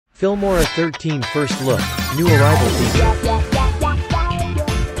Filmora 13 First Look, New Arrival Feature.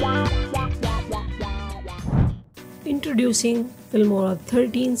 Introducing Filmora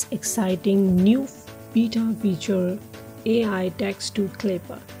 13's exciting new beta feature, AI Text to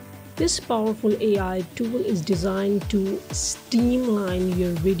Clipper. This powerful AI tool is designed to streamline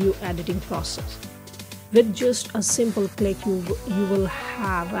your video editing process. With just a simple click, you will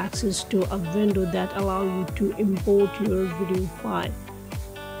have access to a window that allows you to import your video file.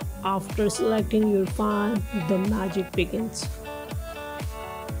 After selecting your file, the magic begins.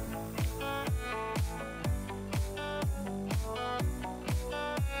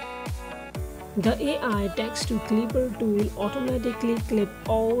 The AI Text to Clipper tool automatically clips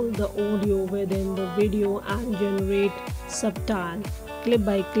all the audio within the video and generates subtitle,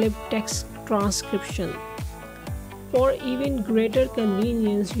 clip-by-clip text transcription. For even greater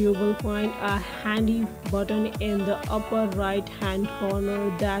convenience, you will find a handy button in the upper right-hand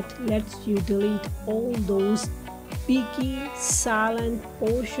corner that lets you delete all those peaky, silent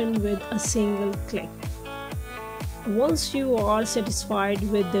portions with a single click. Once you are satisfied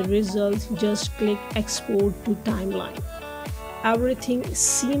with the results, just click Export to Timeline. Everything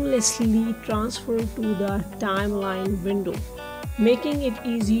seamlessly transfers to the timeline window, making it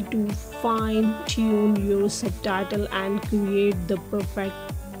easy to fine-tune your subtitle and create the perfect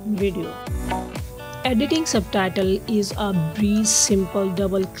video. Editing subtitle is a breeze. Simple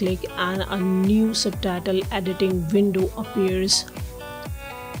double click and a new subtitle editing window appears.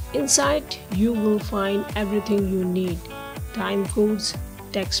 Inside, you will find everything you need: time codes,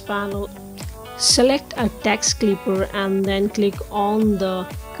 text panel. Select a text clipper and then click on the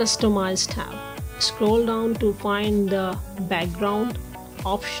Customize tab. Scroll down to find the background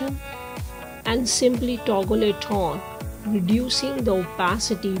option and simply toggle it on, reducing the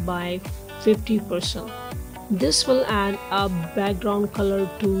opacity by 50%. This will add a background color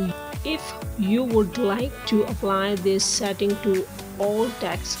to you. If you would like to apply this setting to all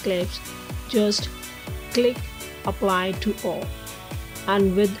text clips, just click Apply to All,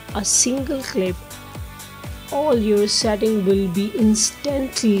 and with a single clip, all your settings will be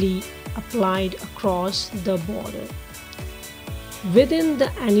instantly applied across the border. Within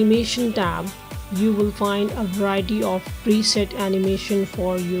the Animation tab, you will find a variety of preset animation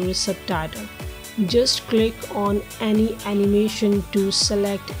for your subtitle. Just click on any animation to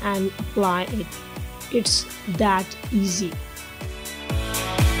select and apply it. It's that easy.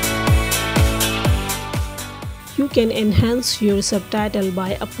 You can enhance your subtitle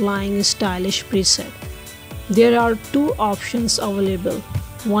by applying a stylish preset. There are two options available.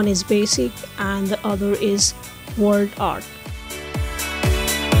 One is basic and the other is word art.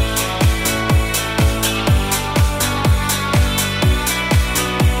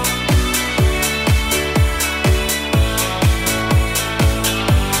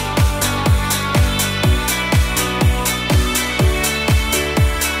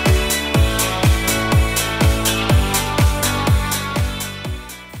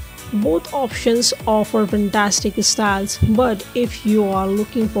 Both options offer fantastic styles, but if you are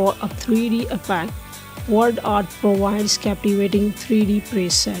looking for a 3D effect, word art provides captivating 3D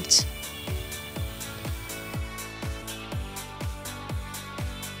presets.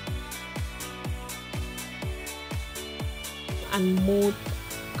 And more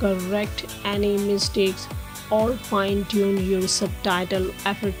correct any mistakes or fine-tune your subtitle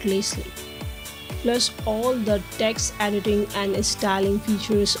effortlessly. Plus, all the text editing and styling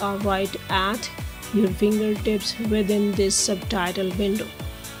features are right at your fingertips within this subtitle window.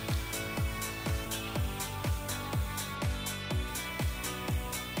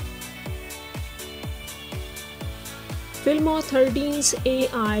 Filmora 13's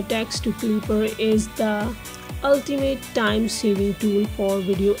AI Text to Clipper is the ultimate time-saving tool for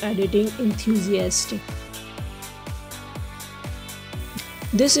video editing enthusiasts.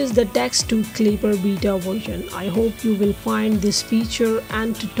 This is the Text to Clipper beta version. I hope you will find this feature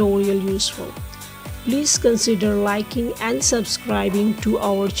and tutorial useful. Please consider liking and subscribing to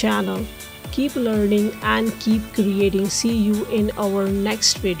our channel. Keep learning and keep creating. See you in our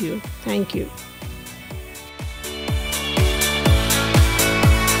next video. Thank you.